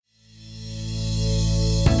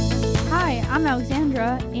I'm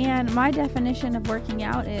Alexandra, and my definition of working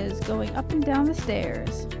out is going up and down the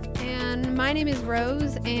stairs. And my name is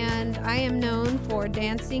Rose, and I am known for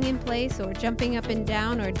dancing in place or jumping up and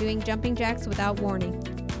down or doing jumping jacks without warning.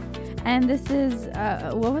 And this is,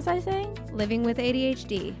 what was I saying? Living with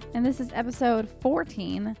ADHD. And this is episode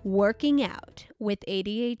 14. Working out with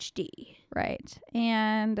ADHD. Right.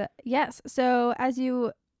 And yes, so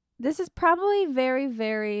this is probably very,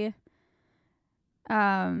 very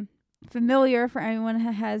familiar for anyone who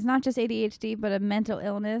has not just ADHD, but a mental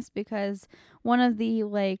illness, because one of the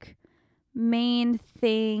main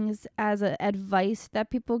things as advice that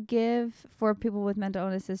people give for people with mental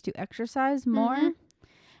illness is to exercise more. Mm-hmm.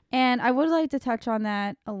 And I would like to touch on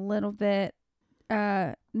that a little bit,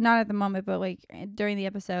 not at the moment, but during the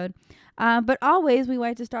episode. But always we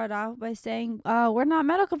like to start off by saying, we're not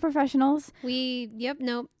medical professionals.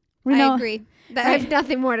 I agree. I have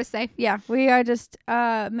nothing more to say. Yeah, we are just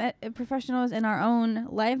professionals in our own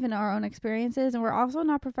life and our own experiences, and we're also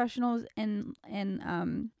not professionals in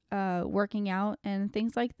working out and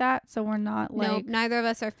things like that. So we're not Nope, neither of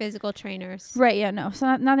us are physical trainers. Right, yeah, no.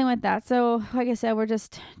 So nothing like that. So like I said,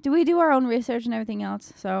 we do our own research and everything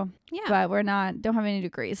else. So yeah. But don't have any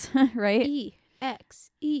degrees, right?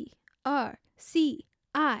 EXERCISE.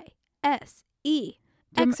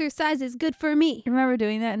 Exercise is good for me. You remember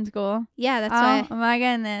doing that in school? Yeah, that's why. Oh my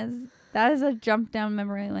goodness. That is a jump down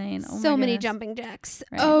memory lane. So many jumping jacks.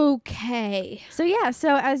 Right. Okay. So yeah,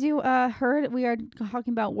 so as you heard, we are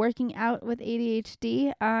talking about working out with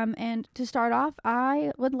ADHD. And to start off,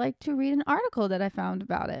 I would like to read an article that I found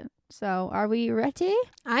about it. So are we ready?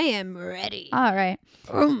 I am ready. All right.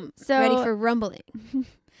 So ready for rumbling.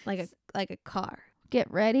 like a car. Get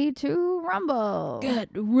ready to rumble. Get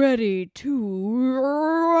ready to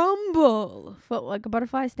rumble. Foot like a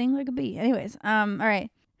butterfly, sting like a bee. Anyways, all right.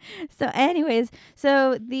 So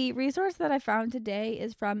the resource that I found today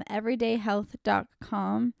is from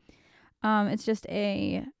everydayhealth.com. It's just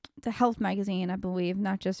it's a health magazine, I believe,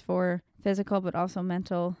 not just for physical, but also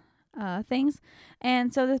mental things.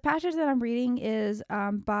 And so this passage that I'm reading is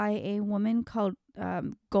by a woman called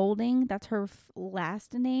Golding. That's her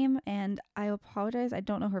last name, and I apologize, I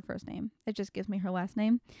don't know her first name. It just gives me her last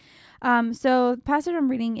name. So the passage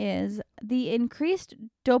I'm reading is: the increased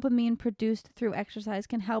dopamine produced through exercise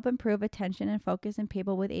can help improve attention and focus in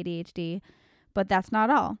people with ADHD, but that's not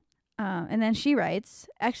all. And then she writes,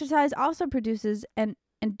 exercise also produces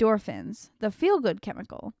endorphins, the feel-good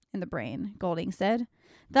chemical in the brain, Golding said.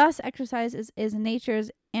 Thus, exercise is nature's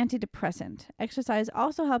antidepressant. Exercise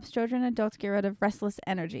also helps children and adults get rid of restless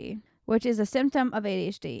energy, which is a symptom of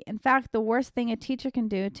ADHD. In fact, the worst thing a teacher can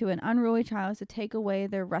do to an unruly child is to take away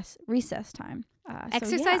their recess time.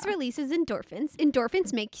 Exercise releases endorphins.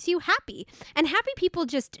 Endorphins makes you happy. And happy people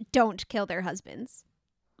just don't kill their husbands.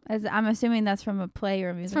 I'm assuming that's from a play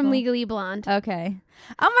or a musical. It's from Legally Blonde. Okay.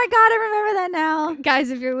 Oh my God, I remember that now. Guys,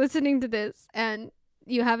 if you're listening to this and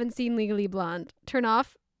you haven't seen Legally Blonde, turn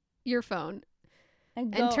off your phone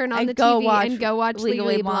and turn on the TV and go watch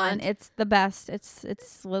Legally Blonde. It's the best.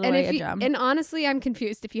 It's literally a gem. And honestly, I'm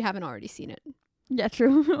confused if you haven't already seen it. Yeah,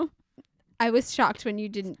 true. I was shocked when you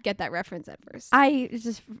didn't get that reference at first. I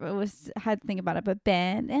just had to think about it, but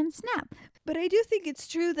bend and snap. But I do think it's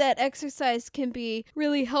true that exercise can be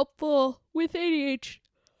really helpful with ADHD.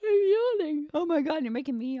 I'm yawning. Oh my God, you're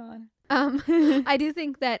making me yawn. I do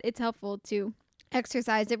think that it's helpful to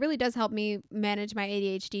exercise. It really does help me manage my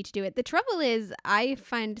ADHD to do it. The trouble is I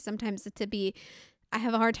find sometimes I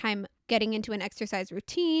have a hard time getting into an exercise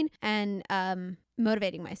routine and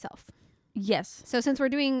motivating myself. Yes. So since we're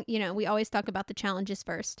doing, we always talk about the challenges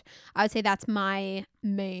first. I would say that's my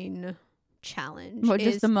main challenge. What,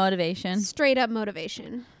 just the motivation? Straight up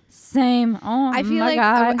motivation. Same. Oh I feel my like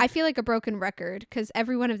God. I feel like a broken record because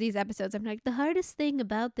every one of these episodes I'm like, the hardest thing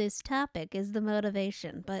about this topic is the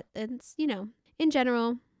motivation. But it's, in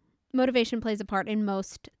general, motivation plays a part in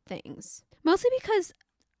most things. Mostly because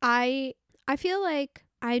I feel like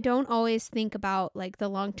I don't always think about the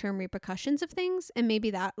long-term repercussions of things, and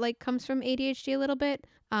maybe that comes from ADHD a little bit,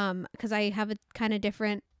 because I have a kind of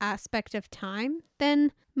different aspect of time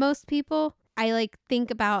than most people. I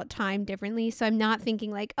think about time differently, so I'm not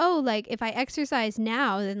thinking if I exercise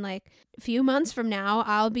now, then a few months from now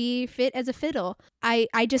I'll be fit as a fiddle. I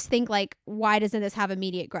just think why doesn't this have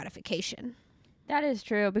immediate gratification? That is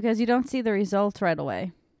true, because you don't see the results right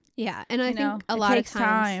away. Yeah, and I think a lot of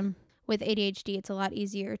times with ADHD, it's a lot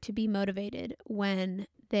easier to be motivated when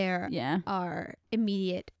there are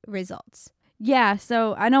immediate results. Yeah,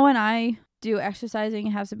 so I know when I do exercising,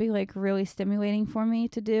 it has to be really stimulating for me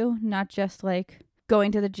to do, not just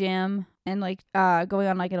going to the gym and like going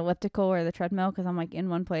on like an elliptical or the treadmill because I'm like in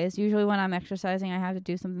one place. Usually when I'm exercising, I have to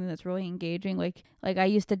do something that's really engaging. Like I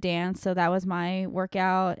used to dance, so that was my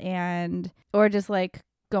workout, and or just like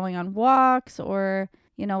going on walks, or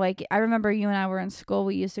you know, like I remember you and I were in school.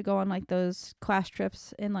 We used to go on like those class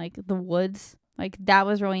trips in like the woods. Like that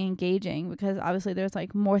was really engaging because obviously there's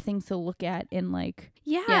like more things to look at in like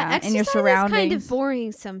exercise in your surroundings. is kind of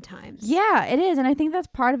boring sometimes. Yeah, it is, and I think that's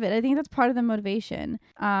part of it. I think that's part of the motivation.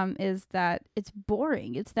 Is that it's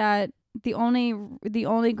boring. It's that the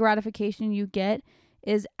only gratification you get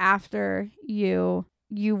is after you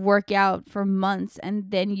work out for months and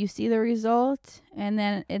then you see the result, and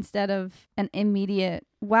then instead of an immediate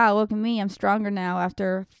wow, look at me, I'm stronger now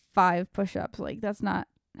after 5 push-ups. Like that's not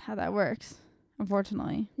how that works.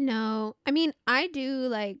 Unfortunately. No. I mean, I do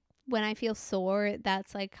like when I feel sore,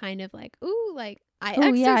 that's like kind of like, ooh, like I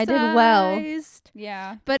exercised. Yeah, I did well.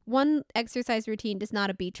 Yeah. But one exercise routine does not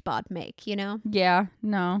a beach bod make, you know? Yeah,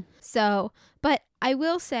 no. So, but I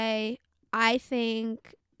will say, I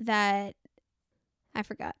think that I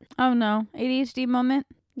forgot. Oh no. ADHD moment?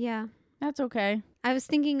 Yeah. That's okay. I was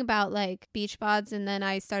thinking about like beach bods, and then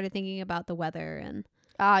I started thinking about the weather and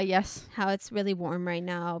yes. how it's really warm right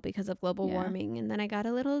now because of global warming, and then I got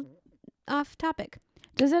a little off topic.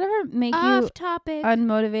 Does it ever make off you topic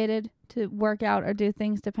unmotivated to work out or do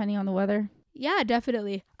things depending on the weather? Yeah,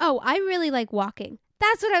 definitely. Oh, I really like walking.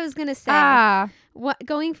 That's what I was gonna say.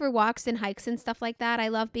 Going for walks and hikes and stuff like that. I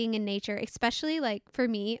love being in nature, especially like for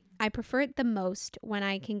me, I prefer it the most when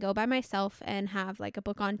I can go by myself and have like a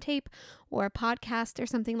book on tape or a podcast or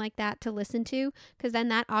something like that to listen to, because then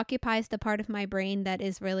that occupies the part of my brain that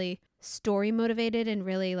is really story motivated and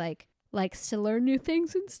really like likes to learn new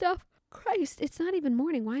things and stuff. Christ, it's not even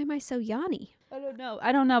morning. Why am I so yawny?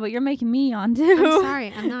 I don't know, but you're making me yawn too. I'm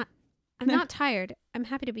sorry. I'm not tired. I'm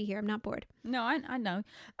happy to be here. I'm not bored. No, I know.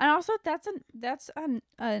 And also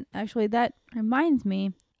actually that reminds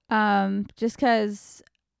me, just because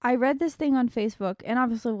I read this thing on Facebook, and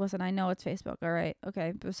obviously, listen, I know it's Facebook. All right.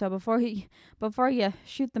 Okay. So before you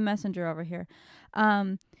shoot the messenger over here,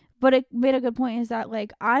 but it made a good point, is that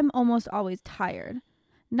like, I'm almost always tired,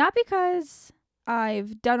 not because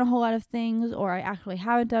I've done a whole lot of things or I actually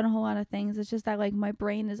haven't done a whole lot of things. It's just that like my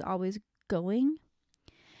brain is always going.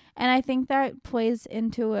 And I think that plays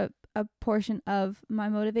into a portion of my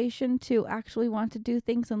motivation to actually want to do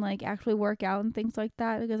things and like actually work out and things like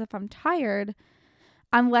that. Because if I'm tired,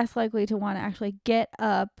 I'm less likely to want to actually get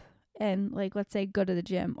up and like, let's say, go to the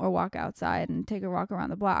gym or walk outside and take a walk around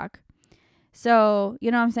the block. So,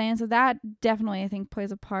 you know what I'm saying? So that definitely, I think,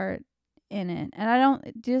 plays a part in it. And I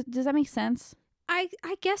don't, does that make sense? I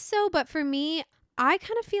guess so. But for me, I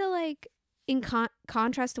kind of feel like, in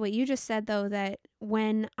contrast to what you just said, though, that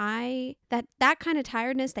when that kind of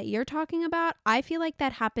tiredness that you're talking about, I feel like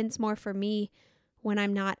that happens more for me when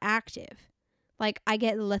I'm not active. Like, I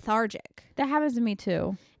get lethargic. That happens to me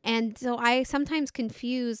too. And so I sometimes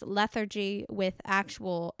confuse lethargy with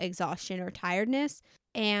actual exhaustion or tiredness.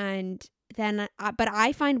 And then, but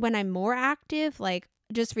I find when I'm more active, like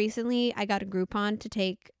just recently, I got a Groupon to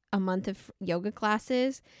take a month of yoga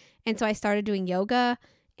classes. And so I started doing yoga,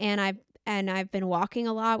 and I've been walking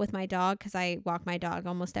a lot with my dog, because I walk my dog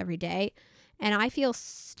almost every day. And I feel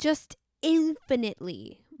just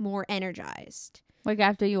infinitely more energized. Like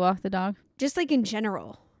after you walk the dog? Just like in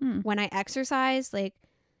general. When I exercise, like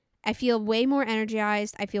I feel way more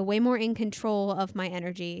energized. I feel way more in control of my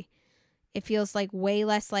energy. It feels like way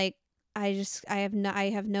less like I have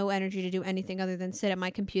no energy to do anything other than sit at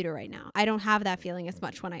my computer right now. I don't have that feeling as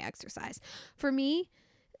much when I exercise. For me,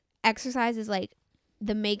 exercise is like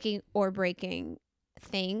the making or breaking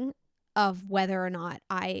thing of whether or not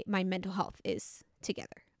my mental health is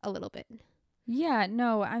together a little bit. Yeah,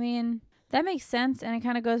 no, I mean, that makes sense, and it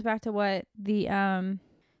kind of goes back to what the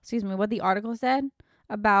what the article said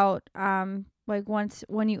about like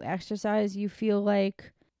when you exercise, you feel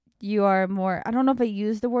like you are more, I don't know if it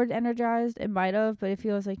used the word energized, it might have, but it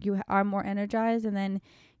feels like you are more energized, and then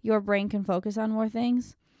your brain can focus on more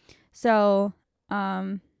things. So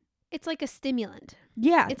it's like a stimulant.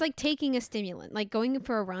 Yeah. It's like taking a stimulant. Like going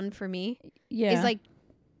for a run for me is like,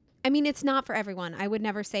 I mean, it's not for everyone. I would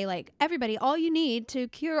never say like, everybody, all you need to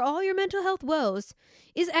cure all your mental health woes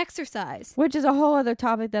is exercise. Which is a whole other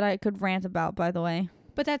topic that I could rant about, by the way.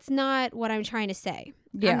 But that's not what I'm trying to say.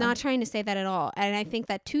 Yeah. I'm not trying to say that at all. And I think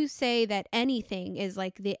that to say that anything is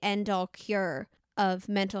like the end all cure of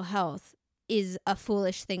mental health is a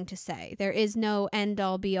foolish thing to say. There is no end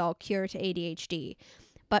all be all cure to ADHD.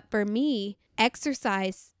 But for me,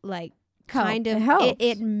 exercise like kind of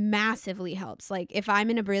it massively helps. Like if I'm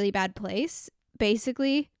in a really bad place,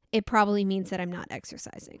 basically it probably means that I'm not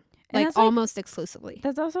exercising. And Like that's almost exclusively.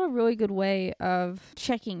 That's also a really good way of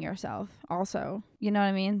checking yourself also. You know what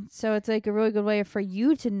I mean? So it's like a really good way for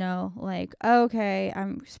you to know, like, okay,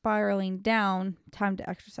 I'm spiraling down, time to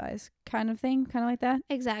exercise kind of thing. Kind of like that.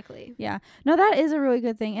 Exactly. Yeah. No, that is a really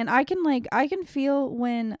good thing. And I can feel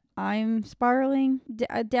when I'm spiraling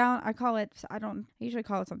down. I usually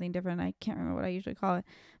call it something different. I can't remember what I usually call it.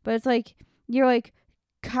 But it's like, you're like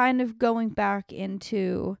kind of going back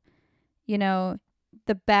into, you know,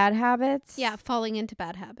 the bad habits. Yeah, falling into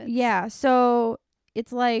bad habits. Yeah. So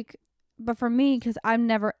it's like, but for me, because I'm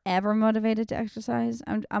never ever motivated to exercise,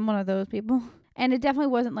 I'm one of those people. And it definitely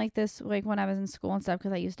wasn't like this, like when I was in school and stuff,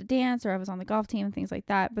 because I used to dance or I was on the golf team and things like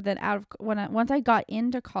that. But then once I got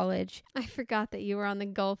into college, I forgot that you were on the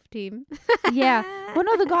golf team. yeah.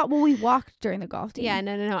 Well, we walked during the golf team. Yeah,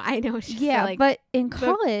 no. I know. It's just Yeah, like, but in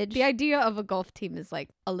college, the idea of a golf team is like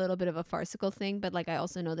a little bit of a farcical thing, but like I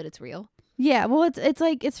also know that it's real. yeah. Well,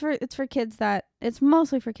 it's for kids it's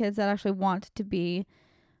mostly for kids that actually want to be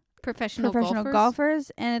Professional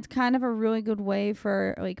golfers, and it's kind of a really good way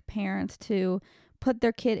for like parents to put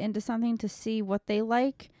their kid into something to see what they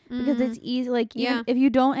like, because it's easy, like, even if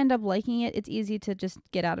you don't end up liking it, it's easy to just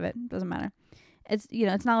get out of it. Doesn't matter. It's, you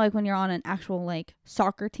know, it's not like when you're on an actual like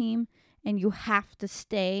soccer team and you have to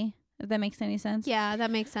stay, if that makes any sense. Yeah,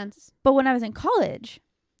 that makes sense. But when I was in college,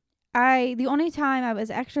 the only time I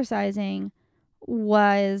was exercising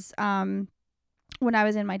was when I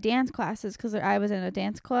was in my dance classes, because I was in a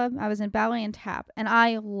dance club. I was in ballet and tap, and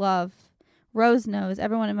Rose knows,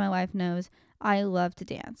 everyone in my life knows, I love to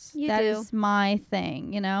dance. That is my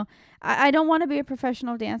thing, you know. I don't want to be a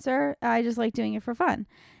professional dancer. I just like doing it for fun.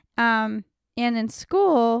 And in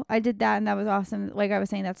school, I did that, and that was awesome. Like I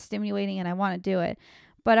was saying, that's stimulating, and I want to do it.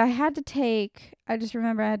 But I just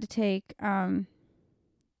remember I had to take,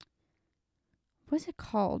 what's it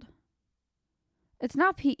called? It's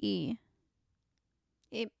not PE.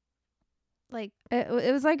 It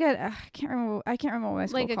was like I can't remember what my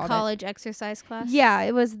school like a called college exercise class. Yeah,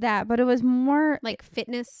 it was that, but it was more like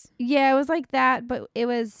fitness. Yeah, it was like that, but it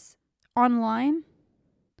was online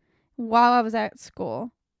while I was at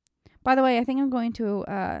school. By the way, I think I'm going to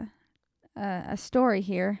a story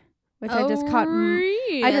here, which I just caught.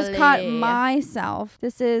 Really? I just caught myself.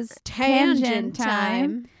 This is tangent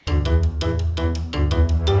time.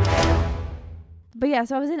 But yeah,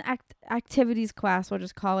 so I was in activities class, we'll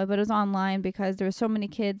just call it, but it was online because there were so many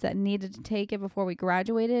kids that needed to take it before we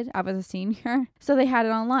graduated. I was a senior, so they had it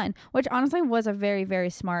online, which honestly was a very,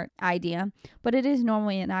 very smart idea. But it is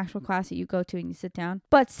normally an actual class that you go to and you sit down.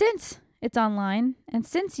 But since it's online, and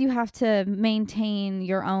since you have to maintain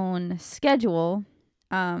your own schedule,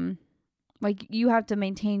 like you have to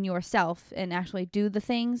maintain yourself and actually do the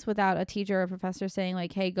things without a teacher or professor saying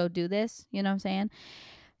like, hey, go do this. You know what I'm saying?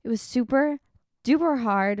 It was super duper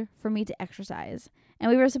hard for me to exercise, and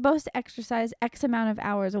we were supposed to exercise X amount of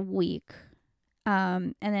hours a week,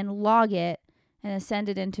 and then log it and then send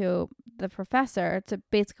it into the professor to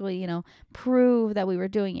basically, you know, prove that we were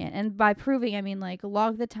doing it. And by proving, I mean like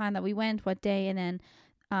log the time that we went, what day, and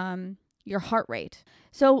then your heart rate.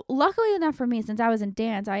 So luckily enough for me, since I was in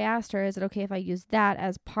dance, I asked her, is it okay if I use that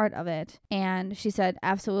as part of it? And she said,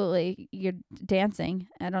 absolutely, you're dancing.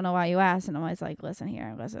 I don't know why you asked. And I was like,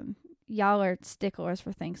 listen, y'all are sticklers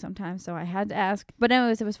for things sometimes, so I had to ask. But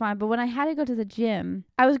anyways, it was fine. But when I had to go to the gym,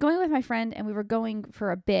 I was going with my friend, and we were going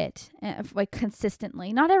for a bit, like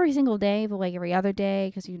consistently. Not every single day, but like every other day,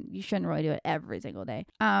 because you shouldn't really do it every single day.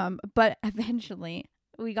 But eventually,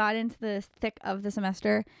 we got into the thick of the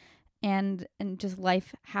semester, and just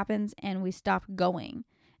life happens, and we stopped going.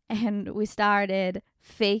 And we started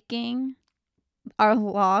faking our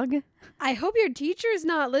log. I hope your teacher's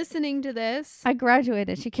not listening to this. I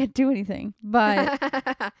graduated. She can't do anything. But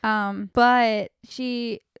but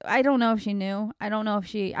I don't know if she knew. I don't know if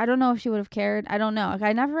she would have cared. I don't know. Like,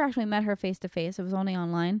 I never actually met her face to face. It was only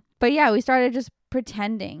online. But yeah, we started just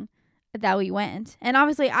pretending that we went. And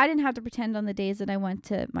obviously I didn't have to pretend on the days that I went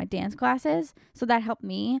to my dance classes, so that helped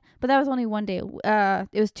me. But that was only one day.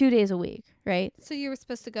 It was 2 days a week, right? So you were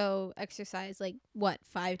supposed to go exercise like what,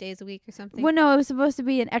 5 days a week or something? Well, no, it was supposed to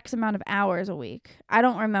be an X amount of hours a week. I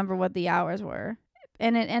don't remember what the hours were.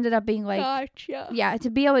 And it ended up being like, gotcha. Yeah, to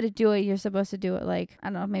be able to do it, you're supposed to do it like, I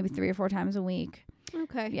don't know, maybe 3 or 4 times a week.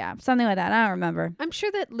 Okay. Yeah, something like that. I don't remember. I'm sure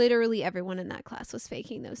that literally everyone in that class was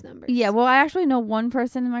faking those numbers. Yeah, well, I actually know one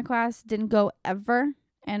person in my class didn't go ever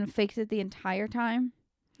and faked it the entire time.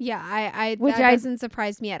 Yeah, that doesn't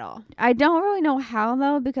surprise me at all. I don't really know how,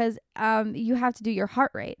 though, because you have to do your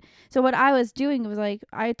heart rate. So what I was doing was like,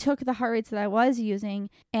 I took the heart rates that I was using,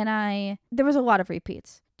 and there was a lot of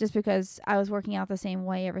repeats. just because I was working out the same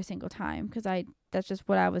way every single time because that's just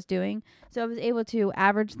what I was doing. So I was able to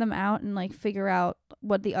average them out and like figure out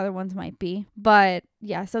what the other ones might be. But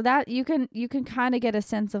yeah, so that you can kind of get a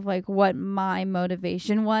sense of like what my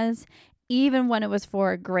motivation was, even when it was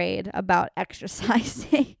for a grade about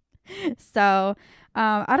exercising. So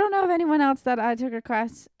I don't know if anyone else that I took a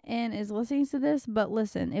class in is listening to this, but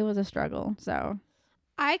listen, it was a struggle. So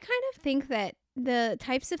I kind of think that the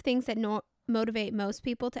types of things that motivate most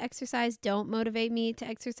people to exercise don't motivate me to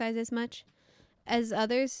exercise as much as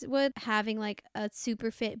others would. Having like a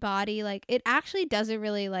super fit body, like it actually doesn't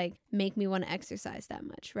really like make me want to exercise that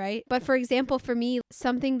much, right? But for example, for me,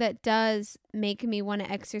 something that does make me want to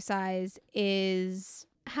exercise is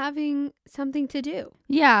having something to do.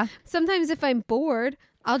 yeah. Sometimes if I'm bored,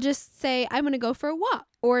 I'll just say I'm going to go for a walk.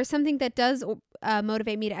 Or something that does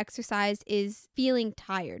motivate me to exercise is feeling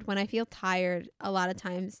tired. When I feel tired, a lot of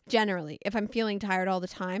times, generally, if I'm feeling tired all the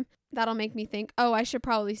time, that'll make me think, oh, I should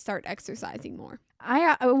probably start exercising more.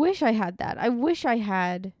 I wish I had that. I wish I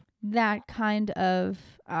had that kind of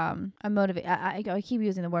a motivate. I keep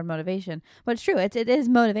using the word motivation, but it's true. It is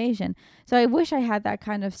motivation. So I wish I had that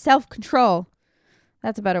kind of self-control.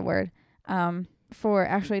 That's a better word. For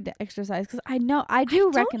actually to exercise, because I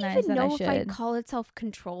do recognize that I should. I don't even know if I'd call it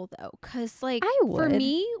self-control though, because like I would. For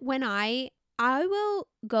me, when I will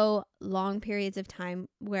go long periods of time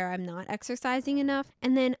where I'm not exercising enough,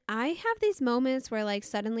 and then I have these moments where like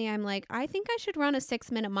suddenly I'm like, I think I should run a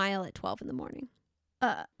 6-minute mile at 12 in the morning.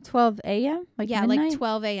 12 a.m. like yeah, midnight? like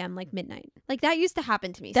 12 a.m. like midnight. Like that used to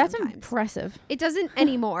happen to me. That's sometimes. Impressive. It doesn't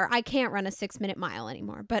anymore. I can't run a 6-minute mile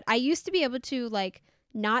anymore, but I used to be able to like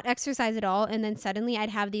not exercise at all, and then suddenly I'd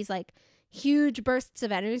have these like huge bursts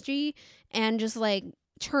of energy and just like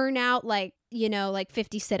churn out like, you know, like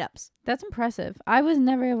 50 sit-ups. That's impressive. I was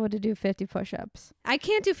never able to do 50 push-ups. I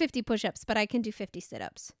can't do 50 push-ups, but I can do 50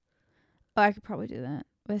 sit-ups. Oh, I could probably do that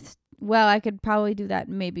I could probably do that,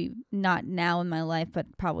 maybe not now in my life, but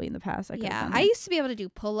probably in the past. I used to be able to do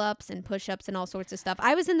pull-ups and push-ups and all sorts of stuff.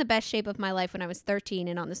 I was in the best shape of my life when I was 13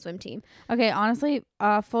 and on the swim team. Okay, honestly,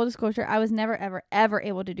 full disclosure, I was never, ever, ever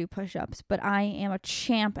able to do push-ups, but I am a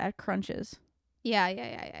champ at crunches.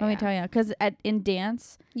 Yeah. Let me tell you, because in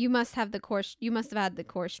dance, you must have had the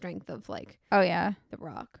core strength of like. Oh yeah, The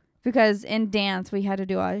Rock. Because in dance we had to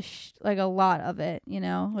do a lot of it, you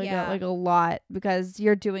know, a lot, because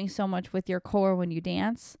you're doing so much with your core when you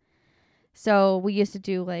dance. So we used to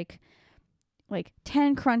do like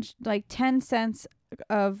 10 cents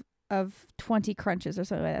of 20 crunches or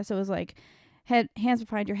something like that. So it was like hands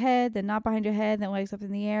behind your head, then not behind your head, then legs up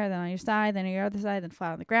in the air, then on your side, then on your other side, then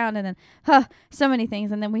flat on the ground, and then so many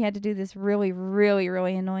things. And then we had to do this really, really,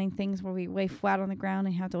 really annoying things where we lay flat on the ground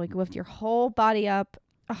and you have to like lift your whole body up.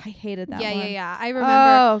 Oh, I hated that one. Yeah. I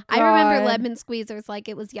remember lemon squeezers like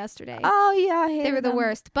it was yesterday. Oh yeah, I hated they were them. The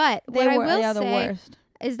worst. But what I will the say worst.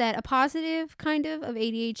 Is that a positive kind of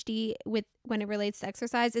ADHD when it relates to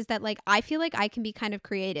exercise is that like I feel like I can be kind of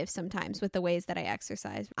creative sometimes with the ways that I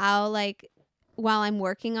exercise. I'll like, while I'm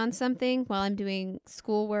working on something, while I'm doing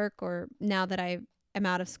schoolwork, or now that I'm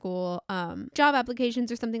out of school, job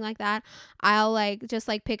applications or something like that, I'll like just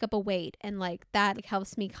like pick up a weight, and like that like,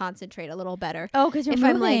 helps me concentrate a little better. Oh, because you're if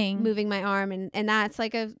moving. I'm like moving my arm, and that's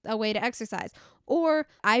like a way to exercise. Or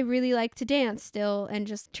I really like to dance still and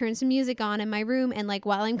just turn some music on in my room, and like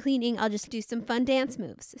while I'm cleaning, I'll just do some fun dance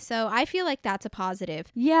moves. So I feel like that's a positive.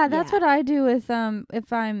 Yeah, that's what I do with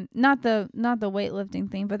if I'm not the weightlifting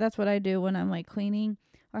thing, but that's what I do when I'm like cleaning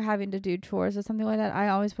or having to do chores or something like that. I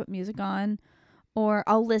always put music on. Or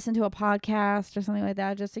I'll listen to a podcast or something like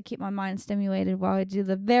that just to keep my mind stimulated while I do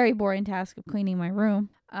the very boring task of cleaning my room.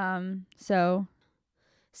 So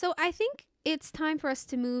I think it's time for us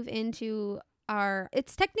to move into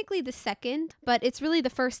it's technically the second, but it's really the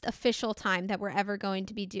first official time that we're ever going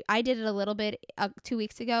to be I did it a little bit 2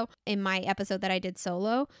 weeks ago in my episode that I did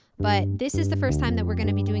solo, but this is the first time that we're going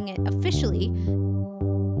to be doing it officially.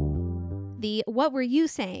 The What Were You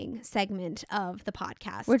Saying segment of the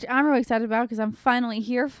podcast. Which I'm really excited about because I'm finally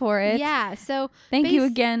here for it. Yeah, so thank you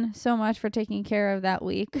again so much for taking care of that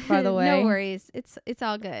week, by the way. No worries. It's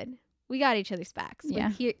all good. We got each other's backs.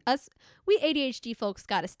 Yeah. We ADHD folks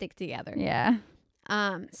got to stick together. Yeah.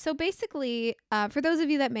 So basically, for those of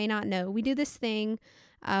you that may not know, we do this thing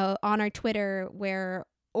on our Twitter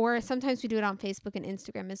or sometimes we do it on Facebook and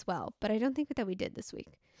Instagram as well. But I don't think that we did this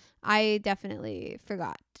week. I definitely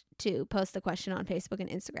forgot to post the question on Facebook and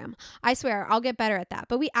Instagram. I swear I'll get better at that.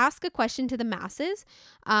 But we ask a question to the masses,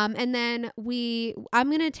 and then I'm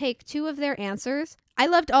going to take 2 of their answers. I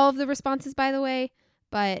loved all of the responses, by the way,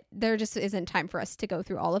 but there just isn't time for us to go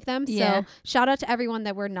through all of them. Yeah. So shout out to everyone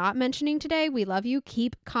that we're not mentioning today. We love you.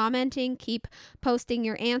 Keep commenting, keep posting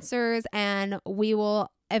your answers, and we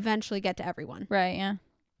will eventually get to everyone. Right, yeah.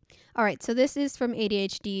 All right, so this is from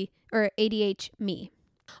ADHD or ADH me.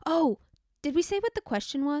 Oh, did we say what the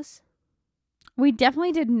question was? We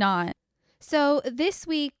definitely did not. So this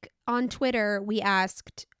week on Twitter, we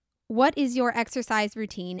asked, what is your exercise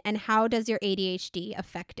routine and how does your ADHD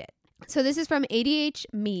affect it? So this is from ADH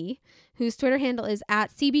me, whose Twitter handle is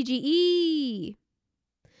at CBGE,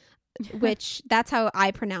 which that's how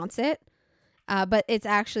I pronounce it. But it's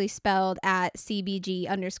actually spelled at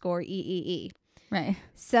CBG_EEE. Right.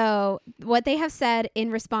 So what they have said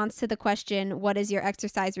in response to the question, what is your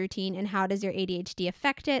exercise routine and how does your ADHD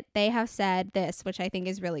affect it? They have said this, which I think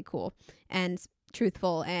is really cool and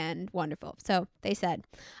truthful and wonderful. So they said,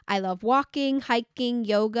 I love walking, hiking,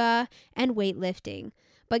 yoga, and weightlifting,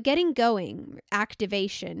 but getting going,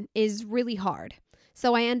 activation, is really hard.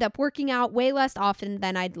 So I end up working out way less often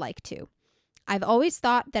than I'd like to. I've always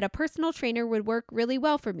thought that a personal trainer would work really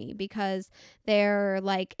well for me because they're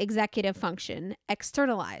like executive function,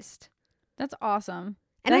 externalized. That's awesome.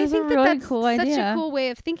 And I think that's cool such idea. a cool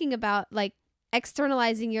way of thinking about like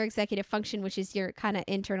externalizing your executive function, which is your kind of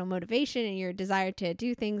internal motivation and your desire to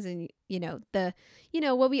do things. And,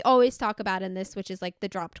 what we always talk about in this, which is like the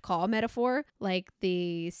dropped call metaphor, like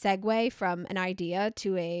the segue from an idea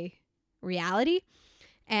to a reality.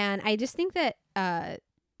 And I just think that,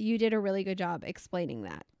 you did a really good job explaining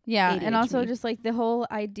that. Yeah. ADHD. And also just like the whole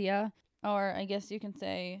idea, or I guess you can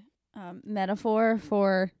say metaphor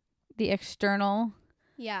for the external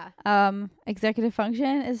Yeah. executive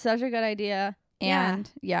function is such a good idea. And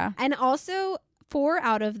yeah. And also 3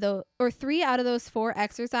 out of those 4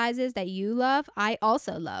 exercises that you love, I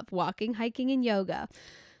also love: walking, hiking, and yoga.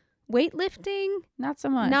 Weightlifting, Not so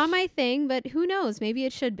much. not my thing, but who knows? Maybe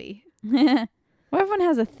it should be. Well, everyone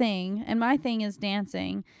has a thing, and my thing is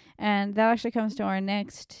dancing, and that actually comes to our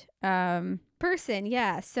next Person,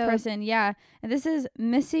 yeah. So person. Yeah, and this is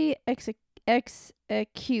Missy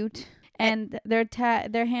Execute, and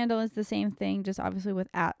their handle is the same thing, just obviously with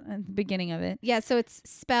at the beginning of it. yeah, so it's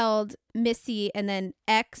spelled Missy and then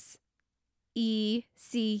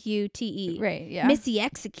XECUTE. Right. Yeah. Missy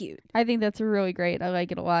Execute. I think that's really great. I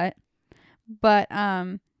like it a lot. But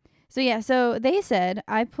so they said,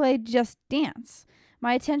 I played Just Dance.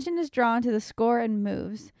 My attention is drawn to the score and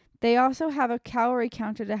moves. They also have a calorie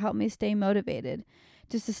counter to help me stay motivated.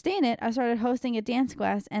 To sustain it, I started hosting a dance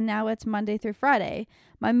class, and now it's Monday through Friday.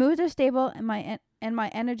 My moods are stable and my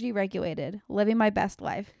energy regulated. Living my best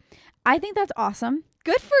life. I think that's awesome.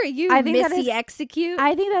 Good for you, I think Missy Execute.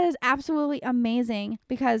 I think that is absolutely amazing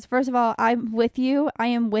because, first of all, I'm with you. I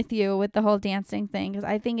am with you with the whole dancing thing because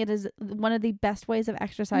I think it is one of the best ways of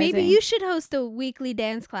exercising. Maybe you should host a weekly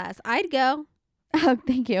dance class. I'd go. Oh,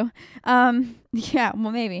 thank you. Yeah,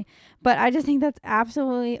 well, maybe. But I just think that's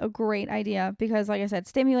absolutely a great idea because, like I said,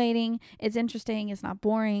 stimulating, it's interesting, it's not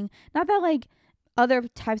boring. Not that, like, other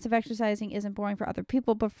types of exercising isn't boring for other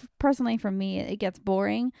people, but personally for me, it gets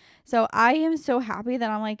boring. So I am so happy that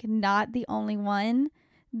I'm, like, not the only one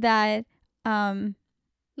that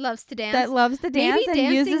loves to dance. That loves to dance Maybe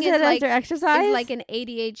and uses it as their exercise. Is like an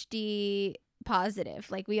ADHD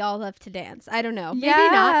positive. Like, we all love to dance. I don't know. Maybe Yeah.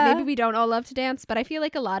 not. Maybe we don't all love to dance, but I feel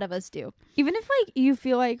like a lot of us do. Even if, like, you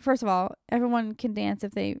feel like, first of all, everyone can dance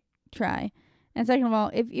if they try. And second of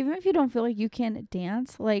all, even if you don't feel like you can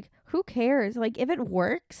dance, like, who cares? Like, if it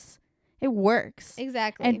works, it works.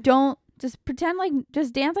 Exactly. And don't just pretend like,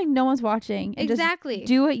 just dance like no one's watching. And exactly. Just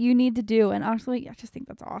do what you need to do. And actually, I just think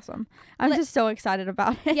that's awesome. I'm just so excited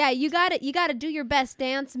about it. Yeah, you gotta do your best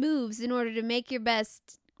dance moves in order to make your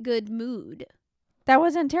best good mood. That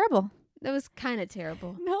wasn't terrible. That was kind of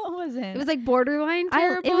terrible. No, it wasn't. It was like borderline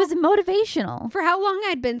terrible. It was motivational. For how long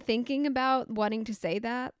I'd been thinking about wanting to say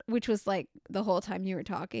that, which was like the whole time you were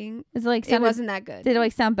talking. It's like it wasn't that good. Did it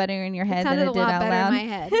like sound better in your head than it did out loud? It sounded a lot better in my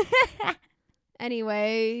head.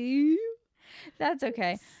 Anyway, that's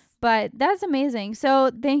okay. But that's amazing.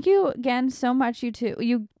 So thank you again so much,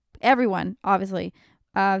 everyone, obviously,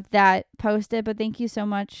 that posted. But thank you so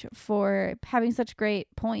much for having such great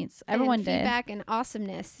points. Everyone and did. Feedback and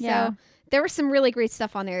awesomeness. Yeah. So there was some really great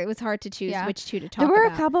stuff on there. It was hard to choose which two to talk about. There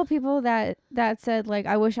were a couple people that said, like,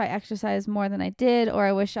 I wish I exercised more than I did, or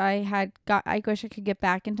I wish I could get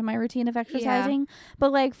back into my routine of exercising. Yeah.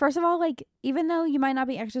 But, like, first of all, like, even though you might not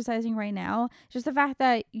be exercising right now, just the fact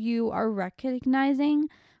that you are recognizing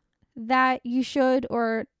that you should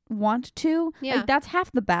or want to, like, that's half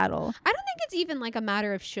the battle. I don't think it's even like a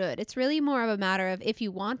matter of should. It's really more of a matter of if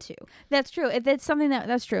you want to. That's true. If it's something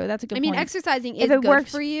that's true. That's a good point. I mean, exercising is good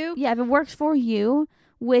for you. Yeah, if it works for you,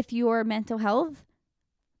 with your mental health,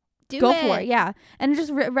 Do go it. for it. Yeah. And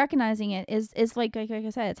just recognizing it is like I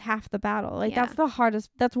said, it's half the battle. Like Yeah.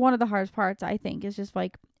 that's one of the hardest parts, I think, is just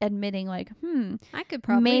like admitting like, I could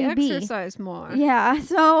probably maybe exercise more. yeah.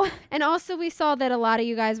 So And also we saw that a lot of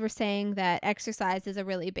you guys were saying that exercise is a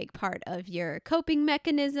really big part of your coping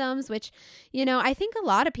mechanisms, which, you know, I think a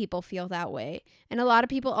lot of people feel that way. And a lot of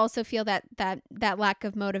people also feel that lack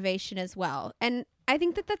of motivation as well. And I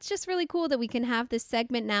think that that's just really cool that we can have this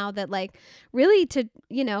segment now that like really to,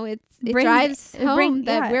 you know, it drives home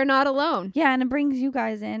that we're not alone. Yeah, and it brings you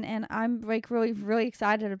guys in, and I'm like really, really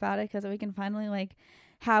excited about it because we can finally like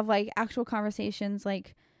have like actual conversations,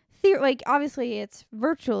 like obviously it's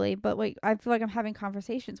virtually, but like I feel like I'm having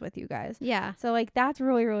conversations with you guys. Yeah. So like that's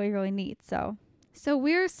really, really, really neat. So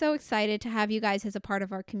we're so excited to have you guys as a part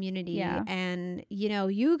of our community. Yeah. And, you know,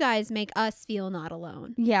 you guys make us feel not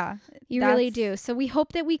alone. Yeah. You really do. So we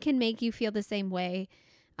hope that we can make you feel the same way.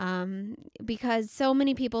 Because so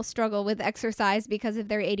many people struggle with exercise because of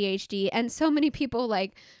their ADHD, and so many people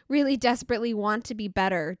like really desperately want to be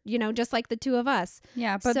better, you know, just like the two of us.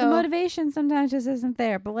 Yeah, but the motivation sometimes just isn't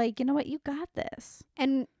there. But like, you know what? You got this.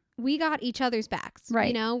 And we got each other's backs, right?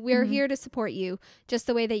 You know, we're here to support you just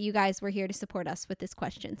the way that you guys were here to support us with this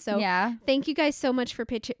question. So yeah, thank you guys so much for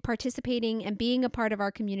participating and being a part of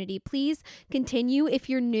our community. Please continue. If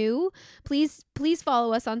you're new, please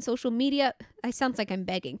follow us on social media. It sounds like I'm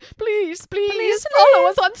begging. Please follow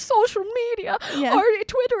us on social media. Yeah. Our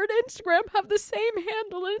Twitter and Instagram have the same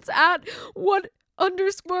handle, and it's at @what_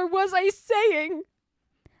 was I saying.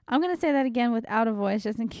 I'm gonna say that again without a voice,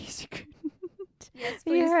 just in case you couldn't. Yes,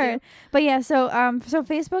 please do. But yeah, so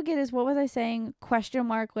Facebook, it is, what was I saying? /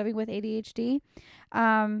 living with ADHD.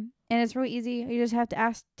 And it's really easy. You just have to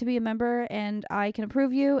ask to be a member, and I can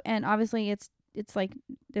approve you. And obviously it's like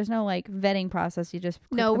there's no like vetting process. You just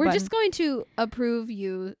we're just going to approve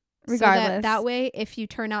you. Regardless. So that way, if you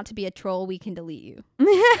turn out to be a troll, we can delete you.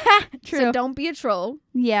 True. So don't be a troll.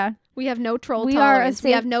 Yeah. We have no troll tolerance.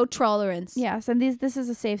 We have no trollerance. Yes, and this is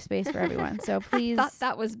a safe space for everyone. So please. I thought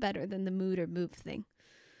that was better than the mood or move thing.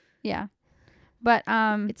 Yeah. But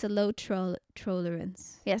it's a low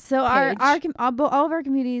trollerance. Yeah, so all of our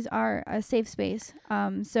communities are a safe space.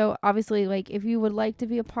 So obviously, like, if you would like to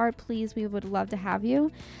be a part, please, we would love to have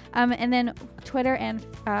you. And then Twitter and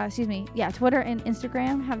Twitter and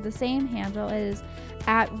Instagram have the same handle. It is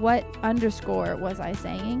 @what_ was I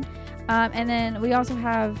saying. And then we also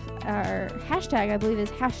have our hashtag, I believe, is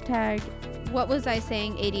hashtag what was I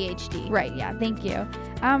saying ADHD. Right, yeah, thank you.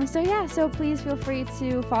 So please feel free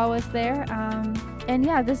to follow us there. And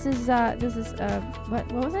yeah, this is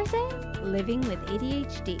what was I saying? Living with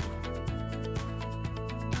ADHD.